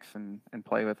mechanics and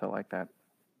play with it like that.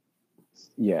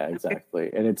 Yeah,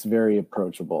 exactly. And it's very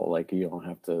approachable. Like you don't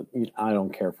have to. I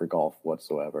don't care for golf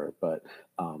whatsoever, but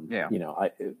the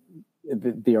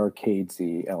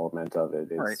arcadesy element of it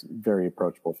is very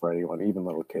approachable for anyone, even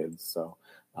little kids. So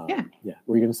yeah.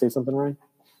 Were you going to say something, Ryan?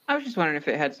 I was just wondering if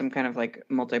it had some kind of like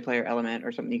multiplayer element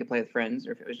or something you could play with friends,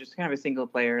 or if it was just kind of a single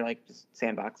player like just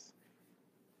sandbox.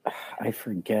 I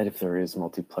forget if there is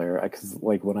multiplayer because,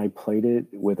 like, when I played it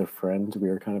with a friend, we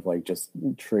were kind of like just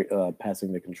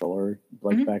passing the controller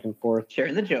like Mhm. back and forth.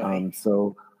 Sharing the joy.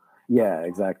 So yeah,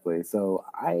 exactly. So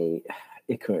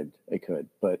it could,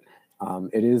 but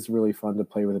it is really fun to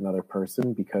play with another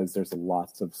person because there's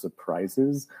lots of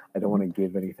surprises. I don't want to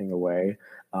give anything away,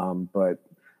 but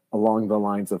along the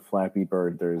lines of Flappy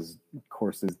Bird, there's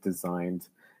courses designed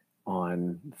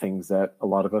on things that a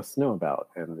lot of us know about,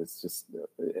 and it's just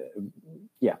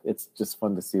yeah, it's just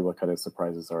fun to see what kind of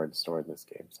surprises are in store in this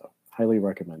game. So highly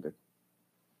recommended.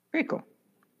 Very cool.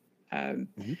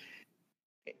 Mhm.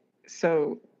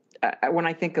 So when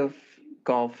I think of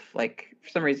golf, like for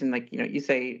some reason, like you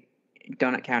say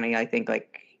Donut County, I think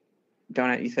like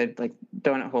donut. You said like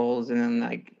donut holes, and then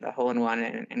like the hole in one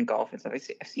and golf and stuff.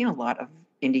 I've seen a lot of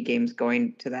indie games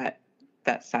going to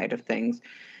that side of things.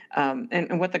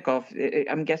 And what the golf,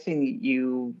 I'm guessing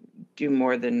you do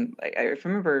more than like, I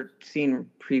remember seeing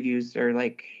previews or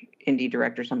like Indie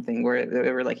Direct or something where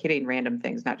they were like hitting random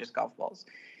things, not just golf balls.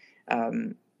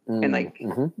 And like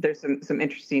Mm-hmm. there's some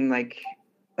interesting like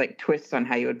twists on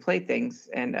how you would play things,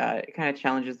 and it kind of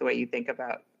challenges the way you think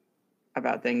about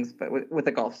things, but with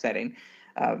a golf setting.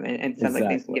 And it sounds like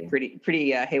things can get Exactly.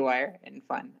 pretty haywire and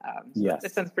fun. So that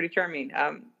Yes. sounds pretty charming.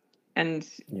 And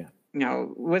Yeah.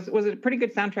 was it a pretty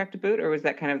good soundtrack to boot, or was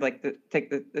that kind of like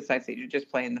the side stage, you're just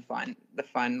playing the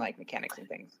fun like mechanics and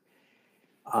things?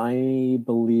 I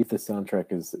believe the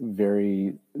soundtrack is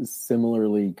very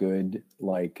similarly good,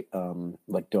 like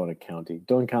Donut County.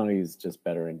 Donut County is just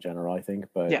better in general, I think.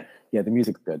 But Yeah, the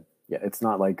music's good. Yeah, it's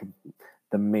not like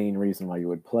the main reason why you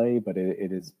would play, but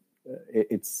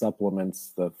it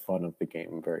supplements the fun of the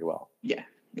game very well. yeah.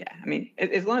 I mean,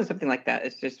 as long as something like that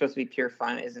is just supposed to be pure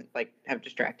fun, isn't like have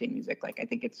distracting music, like I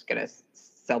think it's gonna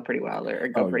sell pretty well or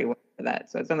go pretty well for that.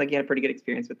 So it sounds like you had a pretty good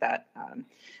experience with that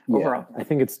overall. I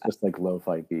think it's just like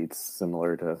lo-fi beats,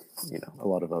 similar to a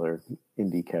lot of other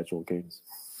indie casual games.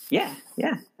 Yeah,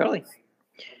 totally.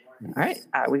 All right,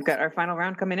 we've got our final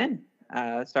round coming in.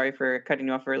 Sorry for cutting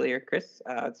you off earlier, Chris.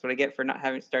 That's what I get for not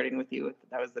starting with you.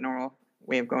 That was the normal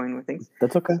way of going with things.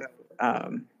 That's okay.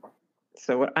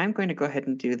 So what I'm going to go ahead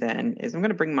and do then is I'm going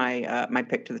to bring my my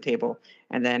pick to the table,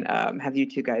 and then have you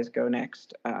two guys go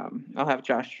next. I'll have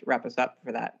Josh wrap us up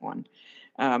for that one.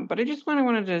 But I just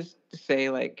wanted to say,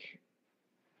 like,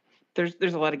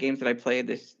 there's a lot of games that I played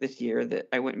this year that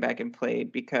I went back and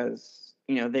played because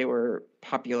they were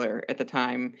popular at the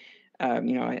time.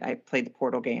 I played the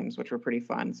Portal games, which were pretty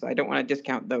fun, so I don't want to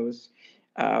discount those.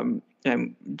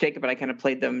 Jacob and I kind of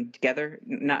played them together,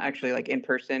 not actually like in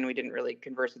person. We didn't really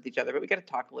converse with each other, but we got to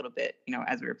talk a little bit,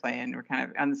 as we were playing. We're kind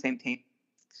of on the same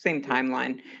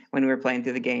timeline when we were playing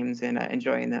through the games and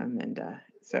enjoying them. And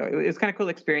so it was kind of cool to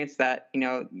experience that. You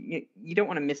don't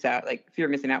want to miss out. Like if you're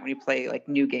missing out when you play like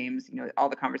new games, all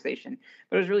the conversation.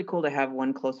 But it was really cool to have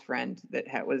one close friend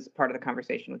that was part of the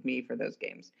conversation with me for those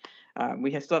games.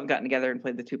 We still haven't gotten together and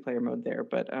played the 2-player mode there,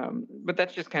 but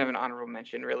that's just kind of an honorable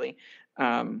mention, really.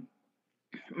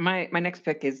 My next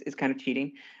pick is kind of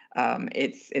cheating.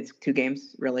 It's 2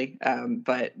 games really,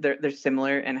 but they're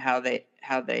similar in how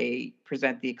they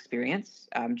present the experience.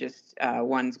 Just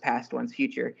one's past, one's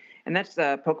future, and that's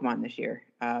Pokemon this year.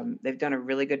 They've done a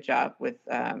really good job with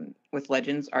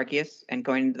Legends Arceus and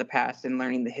going into the past and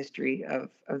learning the history of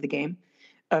the game,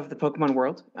 of the Pokemon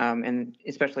world, and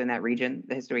especially in that region,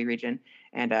 the history region,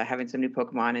 and having some new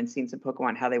Pokemon and seeing some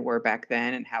Pokemon how they were back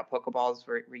then and how Pokeballs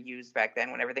were used back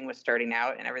then when everything was starting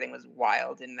out and everything was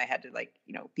wild and they had to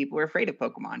people were afraid of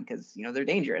Pokemon because they're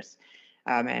dangerous.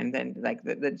 And then like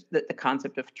the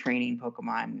concept of training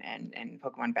Pokemon and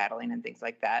Pokemon battling and things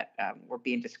like that were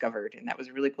being discovered, and that was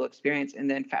a really cool experience.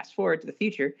 And then fast forward to the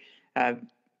future, uh,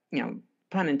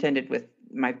 pun intended with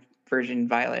my version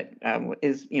Violet,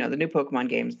 is the new Pokemon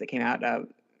games that came out,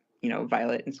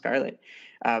 Violet and Scarlet.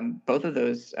 Both of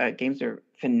those games are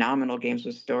phenomenal games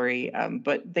with story,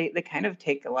 but they kind of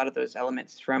take a lot of those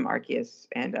elements from Arceus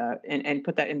and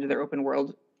put that into their open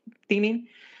world theming.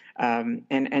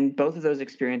 And both of those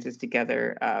experiences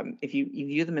together, if you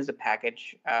view them as a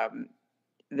package,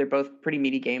 they're both pretty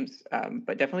meaty games,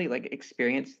 but definitely like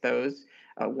experience those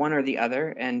one or the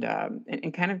other, and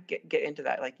kind of get into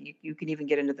that. Like you can even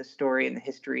get into the story and the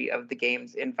history of the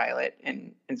games in Violet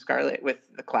and Scarlet with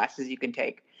the classes you can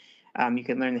take. You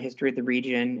can learn the history of the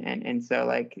region, and so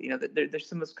like there's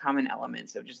some of those common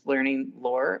elements of just learning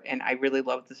lore, and I really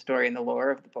love the story and the lore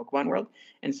of the Pokemon world,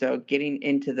 and so getting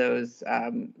into those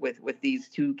with these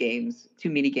 2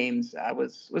 mini games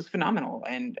was phenomenal,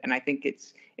 and I think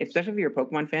it's, especially if you're a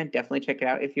Pokemon fan, definitely check it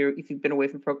out. If you've been away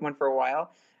from Pokemon for a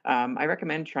while, I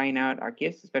recommend trying out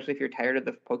Arceus, especially if you're tired of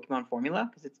the Pokemon formula,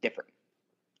 because it's different.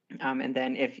 And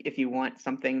then if you want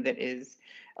something that is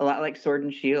a lot like Sword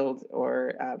and Shield,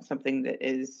 or something that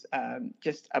is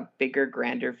just a bigger,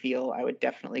 grander feel, I would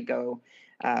definitely go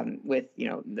with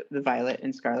the Violet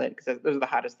and Scarlet, because those are the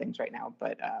hottest things right now.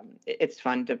 But it's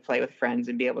fun to play with friends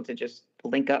and be able to just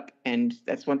link up, and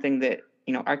that's one thing that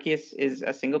Arceus is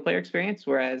a single player experience,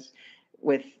 whereas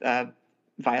with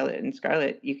Violet and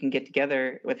Scarlet, you can get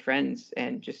together with friends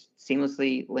and just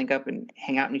seamlessly link up and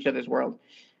hang out in each other's world,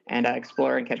 and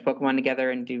explore and catch Pokemon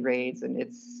together and do raids. And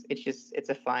it's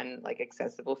a fun, like,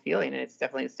 accessible feeling, and it's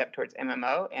definitely a step towards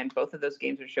MMO. And both of those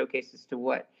games are showcases to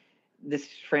what this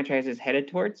franchise is headed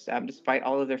towards, despite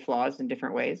all of their flaws in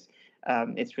different ways.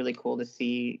 It's really cool to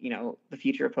see the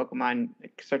future of Pokemon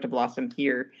start to blossom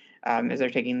here, as they're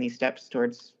taking these steps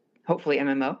towards hopefully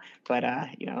MMO. But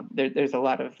there's a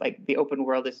lot of, like, the open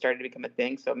world is starting to become a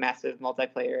thing. So massive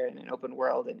multiplayer and an open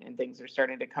world and things are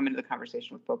starting to come into the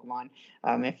conversation with Pokemon,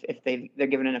 if they're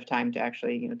given enough time to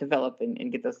actually develop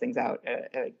and get those things out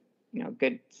at a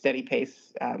good steady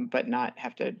pace, but not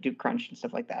have to do crunch and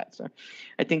stuff like that. So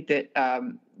I think that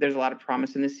there's a lot of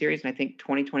promise in this series, and I think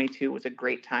 2022 was a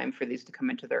great time for these to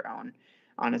come into their own,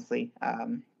 honestly.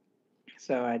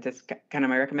 So that's kind of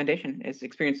my recommendation, is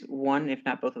experience one, if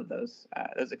not both of those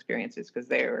experiences, because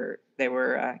they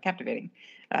were captivating.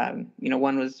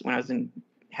 One was when I was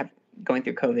going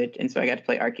through COVID, and so I got to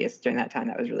play Arceus during that time.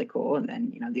 That was really cool. And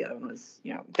then the other one was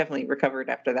definitely recovered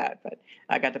after that, but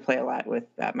I got to play a lot with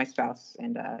my spouse,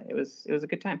 and it was a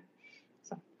good time.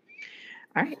 So,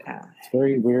 all right. It's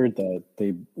very weird that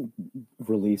they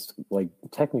released, like,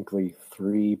 technically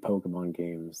 3 Pokemon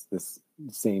games this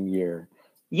same year.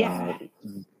 Yeah.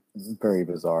 Very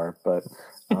bizarre, but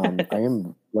I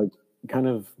am, like, kind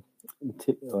of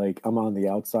like, I'm on the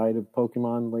outside of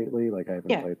Pokemon lately. Like, I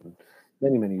haven't played them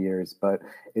many years, but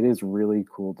it is really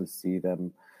cool to see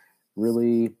them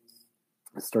really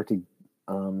start to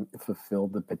fulfill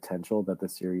the potential that the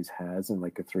series has in,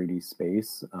 like, a 3D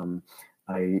space.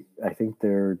 I think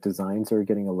their designs are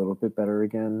getting a little bit better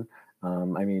again.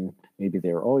 I mean, maybe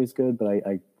they were always good, but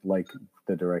I like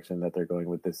the direction that they're going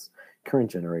with this current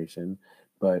generation.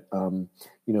 But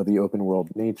the open world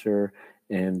nature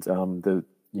and the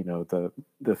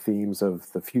themes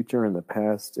of the future and the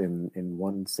past in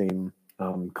one same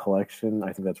collection,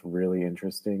 I think that's really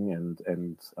interesting,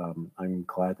 and I'm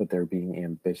glad that they're being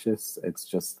ambitious. It's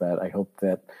just that I hope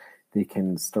that they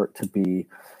can start to be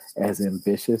as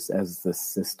ambitious as the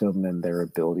system and their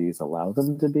abilities allow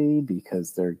them to be,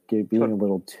 because they're being a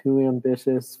little too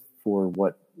ambitious for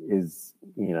what is,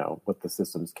 what the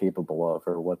system's capable of,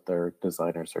 or what their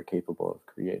designers are capable of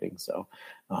creating. So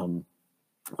I'm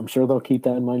sure they'll keep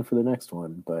that in mind for the next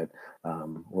one, but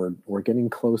we're getting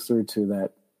closer to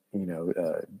that,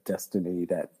 destiny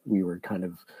that we were kind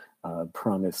of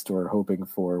promised or hoping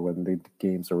for when the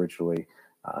games originally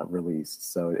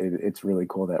released. So it's really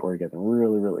cool that we're getting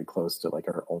really, really close to, like,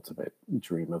 our ultimate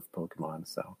dream of Pokemon.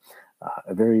 So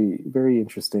a very, very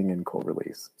interesting and cool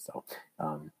release. So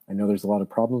I know there's a lot of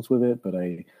problems with it, but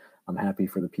I'm happy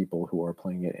for the people who are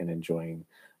playing it and enjoying,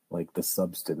 like, the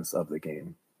substance of the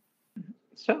game.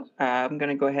 So I'm going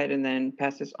to go ahead and then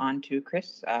pass this on to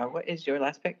Chris. What is your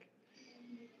last pick?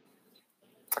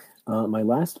 My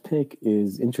last pick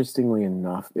is, interestingly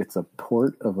enough, it's a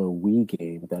port of a Wii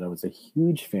game that I was a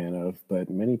huge fan of, but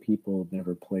many people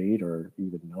never played or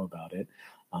even know about it.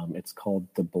 It's called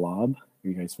The Blob. Are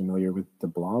you guys familiar with The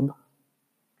Blob?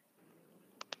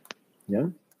 Yeah?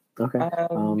 Okay.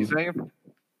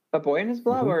 A boy in his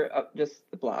blob, or just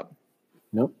The Blob?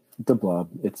 Nope. The Blob.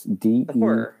 It's D-E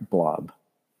Blob.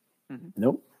 Mm-hmm.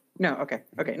 Nope. No, okay.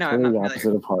 No, I'm not the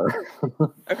opposite of horror.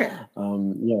 Okay.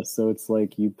 Yeah, so it's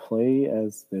like you play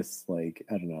as this, like,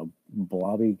 I don't know,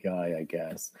 blobby guy, I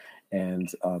guess, and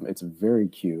it's very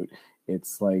cute.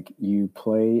 It's like you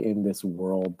play in this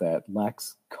world that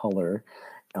lacks color.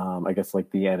 I guess, like,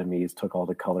 the enemies took all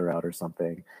the color out or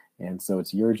something, and so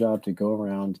it's your job to go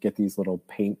around, get these little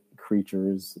paint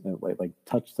creatures, and like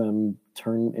touch them,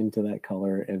 turn into that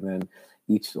color, and then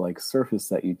each, like, surface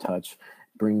that you touch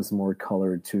brings more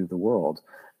color to the world.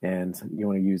 And you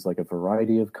want to use, like, a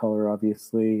variety of color,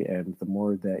 obviously, and the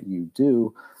more that you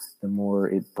do, the more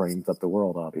it brightens up the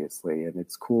world, obviously. And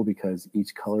it's cool because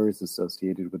each color is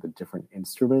associated with a different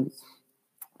instrument.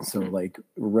 So, like,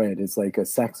 red is like a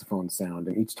saxophone sound,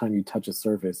 and each time you touch a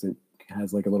surface, it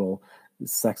has, like, a little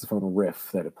saxophone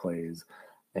riff that it plays.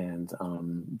 And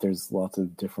there's lots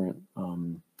of different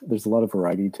there's a lot of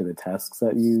variety to the tasks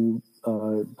that you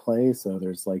play. So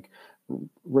there's, like,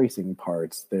 racing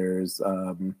parts, there's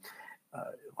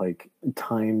like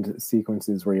timed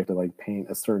sequences where you have to like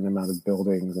paint a certain amount of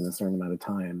buildings in a certain amount of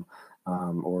time,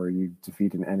 or you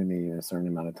defeat an enemy in a certain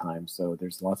amount of time. So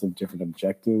there's lots of different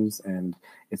objectives, and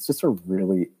it's just a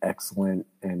really excellent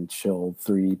and chill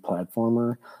 3D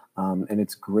platformer. And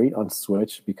it's great on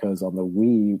Switch because on the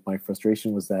Wii, my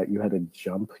frustration was that you had to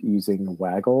jump using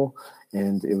waggle,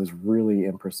 and it was really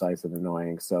imprecise and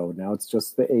annoying. So now it's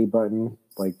just the A button,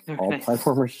 like all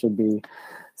platformers should be.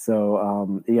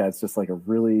 So yeah, it's just like a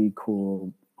really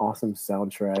cool, awesome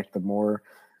soundtrack. The more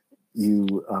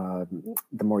you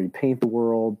paint the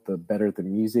world, the better the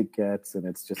music gets, and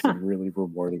it's just a really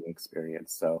rewarding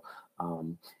experience. So,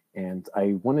 and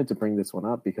I wanted to bring this one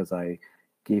up because I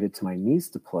gave it to my niece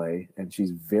to play, and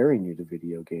she's very new to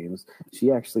video games.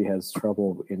 She actually has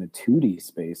trouble in a 2D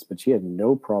space, but she had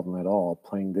no problem at all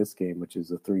playing this game, which is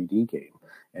a 3D game,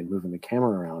 and moving the camera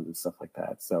around and stuff like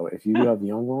that. So if you have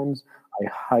young ones, I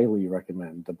highly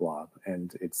recommend The Blob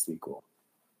and its sequel.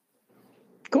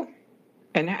 Cool.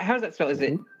 And how does that spell? Is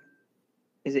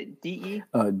it D-E?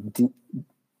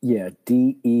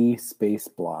 D-E space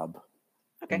Blob.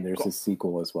 Okay, and there's cool. a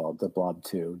sequel as well, The Blob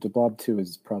 2. The Blob 2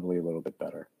 is probably a little bit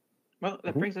better. Well,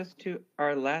 that brings us to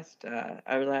our last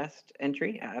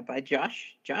entry by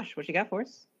Josh. Josh, what you got for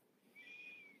us?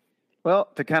 Well,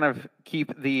 to kind of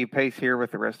keep the pace here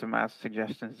with the rest of my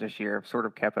suggestions this year, I've sort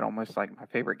of kept it almost like my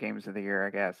favorite games of the year,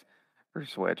 I guess, for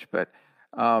Switch. But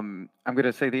I'm going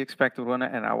to say the expected one,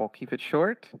 and I will keep it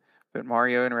short. But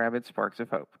Mario and Rabbids Sparks of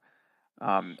Hope.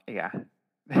 Yeah.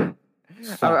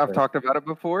 I've talked about it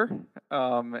before.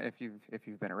 If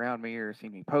you've been around me or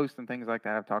seen me post and things like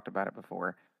that, I've talked about it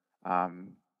before.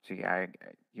 So yeah,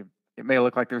 it may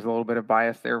look like there's a little bit of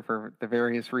bias there for the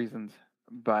various reasons,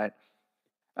 but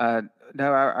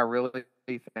no, I really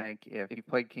think if you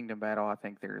played Kingdom Battle, I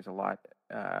think there's a lot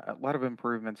of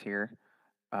improvements here.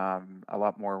 A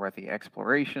lot more with the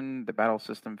exploration. The battle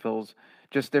system feels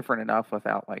just different enough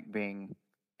without like being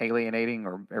alienating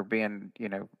or being,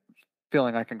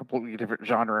 feeling like a completely different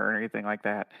genre or anything like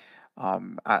that.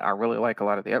 I really like a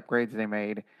lot of the upgrades they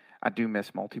made. I do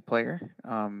miss multiplayer.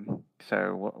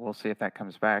 So we'll see if that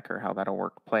comes back or how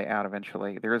that'll play out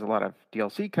eventually. There is a lot of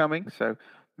DLC coming, so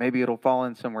maybe it'll fall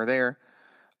in somewhere there.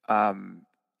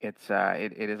 It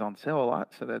is on sale a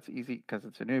lot, so that's easy because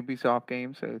it's a new Ubisoft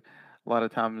game. So a lot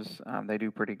of times they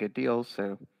do pretty good deals,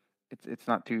 so it's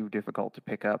not too difficult to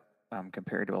pick up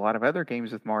compared to a lot of other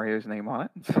games with Mario's name on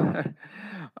it.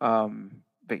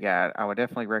 But yeah, I would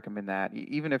definitely recommend that.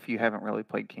 Even if you haven't really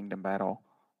played Kingdom Battle,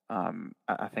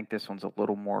 I think this one's a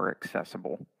little more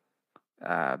accessible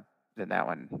than that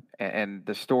one. And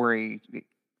the story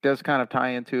does kind of tie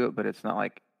into it, but it's not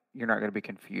like you're not going to be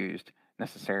confused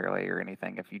necessarily or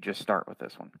anything if you just start with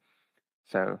this one.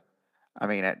 So, I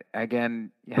mean,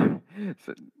 again, yeah,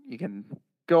 so you can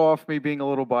go off me being a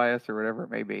little biased or whatever it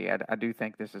may be. I do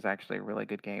think this is actually a really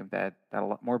good game that a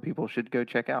lot more people should go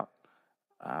check out.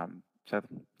 So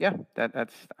yeah,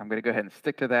 that's I'm going to go ahead and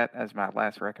stick to that as my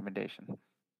last recommendation.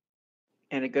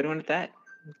 And a good one at that.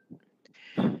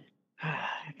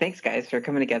 Thanks, guys, for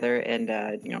coming together and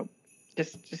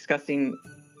just discussing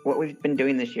what we've been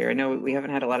doing this year. I know we haven't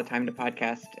had a lot of time to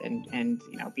podcast and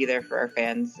be there for our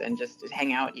fans and just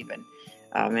hang out even.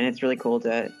 And it's really cool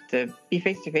to be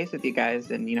face to face with you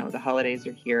guys. And the holidays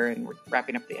are here, and we're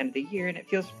wrapping up the end of the year, and it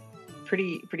feels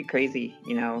pretty crazy.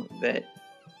 That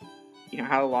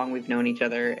how long we've known each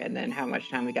other, and then how much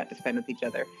time we got to spend with each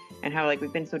other, and how like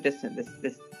we've been so distant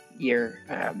this year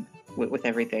with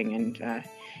everything. And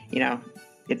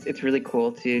it's really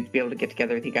cool to be able to get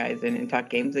together with you guys and talk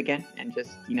games again, and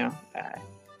just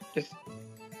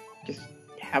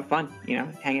have fun,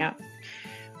 hang out.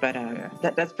 But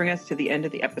that's bring us to the end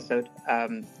of the episode.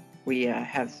 We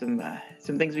have some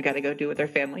things we got to go do with our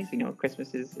families.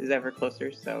 Christmas is ever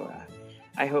closer, so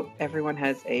I hope everyone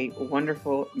has a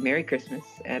wonderful Merry Christmas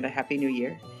and a Happy New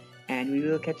Year, and we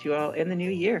will catch you all in the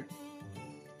new year.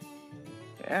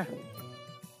 Yeah.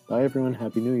 Bye, everyone.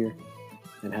 Happy New Year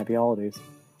and happy holidays.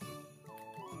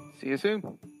 See you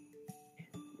soon.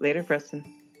 Later, Preston.